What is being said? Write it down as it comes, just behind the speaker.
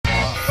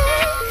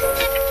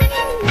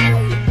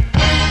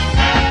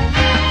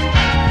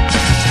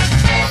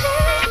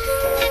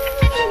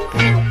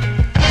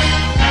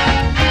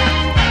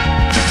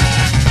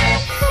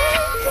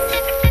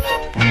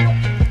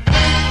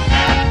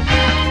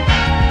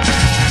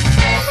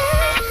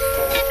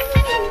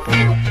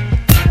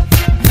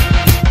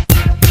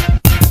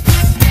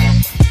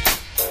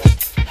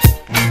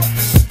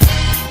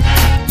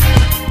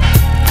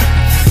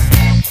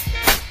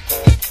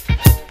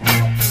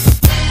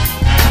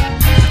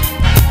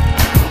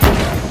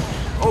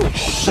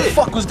the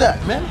fuck was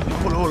that, man?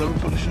 Hold on, let me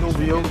put this shit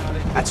over, yo.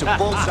 That's a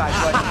bullseye,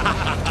 buddy.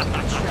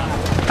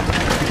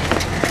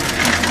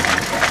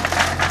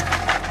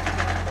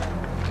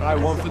 All right,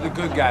 one for the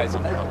good guys.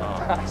 Oh,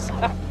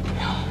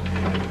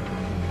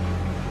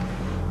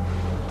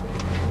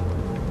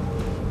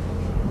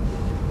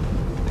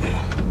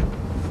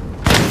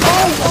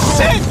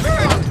 shit!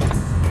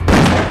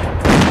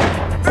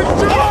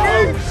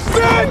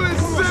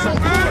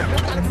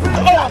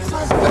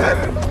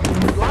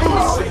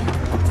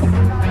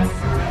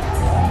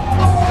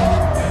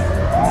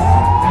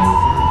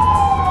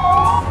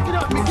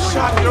 I'm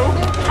shot, yo.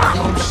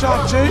 I'm shot,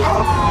 Jay.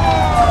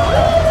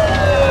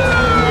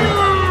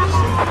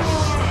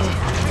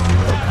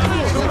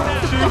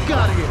 Fuck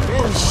out of here, man.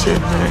 Oh, shit,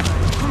 man.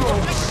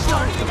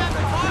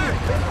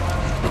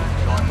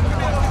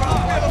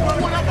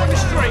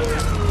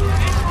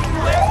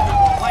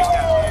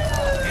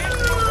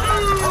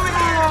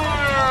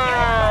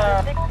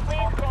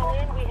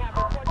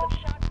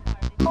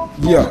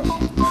 Yeah,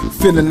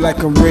 feeling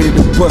like I'm ready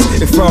to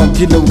bust. If I don't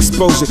get no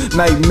exposure,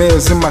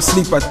 nightmares in my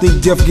sleep, I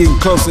think death getting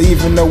closer.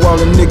 Even though all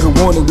a nigga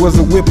wanted was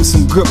a whip and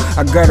some grip,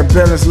 I gotta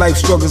balance life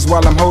struggles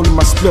while I'm holding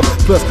my split.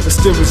 Plus, I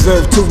still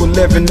reserve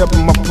 211 up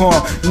in my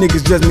palm.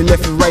 Niggas judge me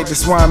left and right,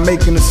 that's why I'm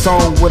making a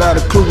song without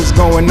a clue what's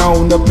going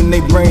on. Up in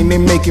their brain, they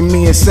making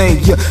me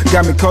insane. Yeah,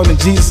 got me calling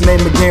Jesus'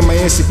 name again. My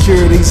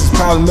insecurities is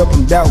piling up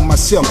and doubting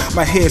myself.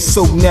 My head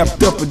so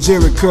napped up, a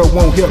Jerry curl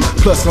won't help.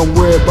 Plus, I'm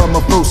worried about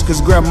my folks,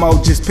 cause grandma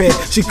just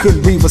passed. She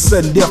couldn't breathe a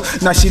sudden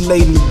death, now she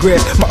laid in the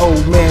grass. My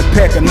old man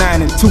pack a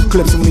 9 and 2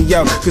 clips on me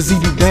out, cause he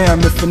be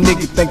damned if a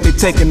nigga think they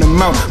taking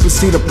them out. But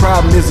see, the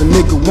problem is a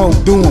nigga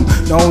won't do them.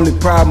 The only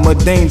problem, a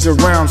danger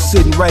around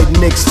sitting right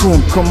next to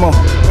him. Come on,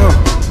 you know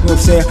what I'm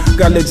saying?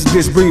 Gotta let this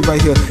bitch breathe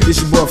right here. It's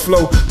your boy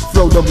Flo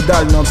double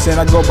dot, you know what I'm saying?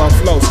 I go by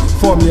Floss,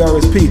 formerly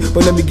RSP,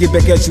 but let me get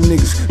back at you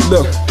niggas.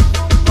 Look.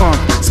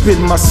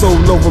 Spitting my soul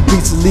over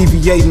beats,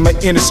 alleviating my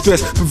inner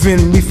stress,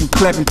 preventing me from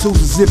clapping tools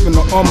and zipping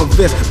an armor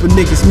vest. But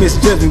niggas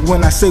misjudge me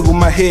when I say where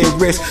my head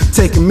rests,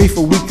 taking me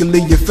for weak to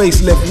leave your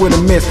face left with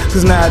a mess.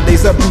 Cause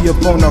nowadays I be up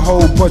on a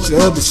whole bunch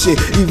of other shit.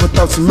 Even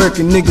thought some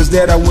American niggas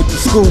that I went to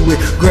school with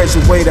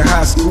graduated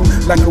high school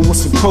like I was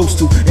supposed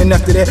to, and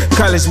after that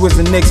college was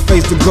the next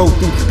phase to go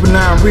through. But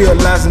now I'm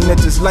realizing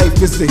that this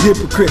life is a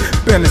hypocrite.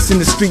 Balance in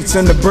the streets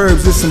and the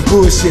burbs is some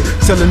bullshit.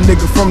 Tell a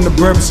nigga from the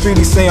Bourbon Street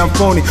he say I'm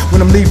phony.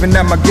 When I'm leaving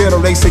out my ghetto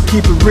they say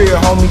keep it real,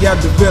 homie. I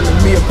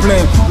developed me a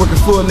plan, working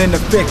full in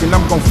effect, and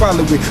I'm gon'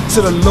 follow it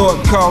till the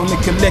Lord call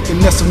and collect.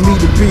 And that's for me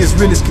to be as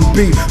real as can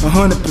be,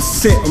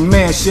 100% a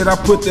man. Shit, I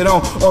put that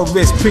on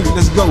RSP.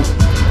 Let's go.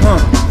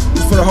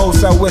 It's for the whole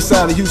southwest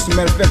side of Houston.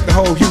 Matter of fact, the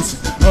whole Houston.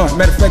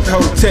 Matter of fact, the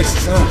whole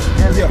Texas.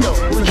 Yeah.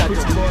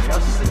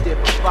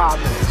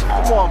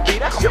 Come on, B.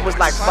 That shit was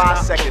like 5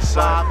 seconds,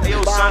 son. Hey,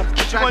 yo, son,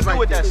 what you gonna do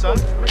with that, son?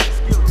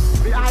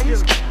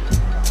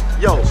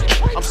 Yo,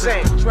 I'm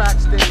saying track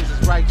stays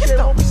is right here.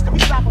 we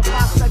stop on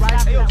 5 seconds.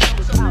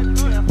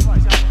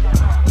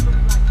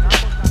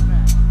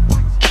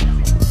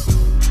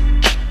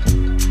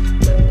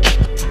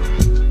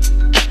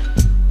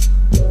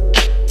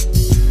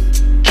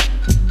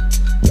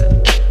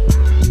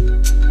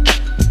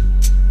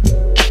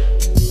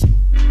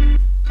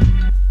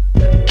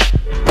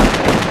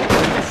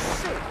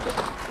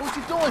 What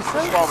you doing,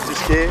 son? What's wrong with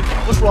this kid?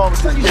 What's wrong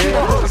with this kid?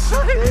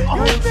 Oh,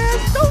 man,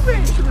 stupid.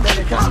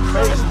 That got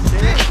crazy,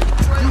 kid.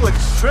 You a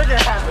trigger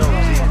happy.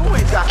 You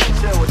ain't got to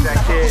chill with that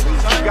kid.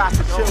 You got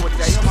to chill with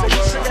that. You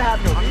trigger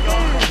happy.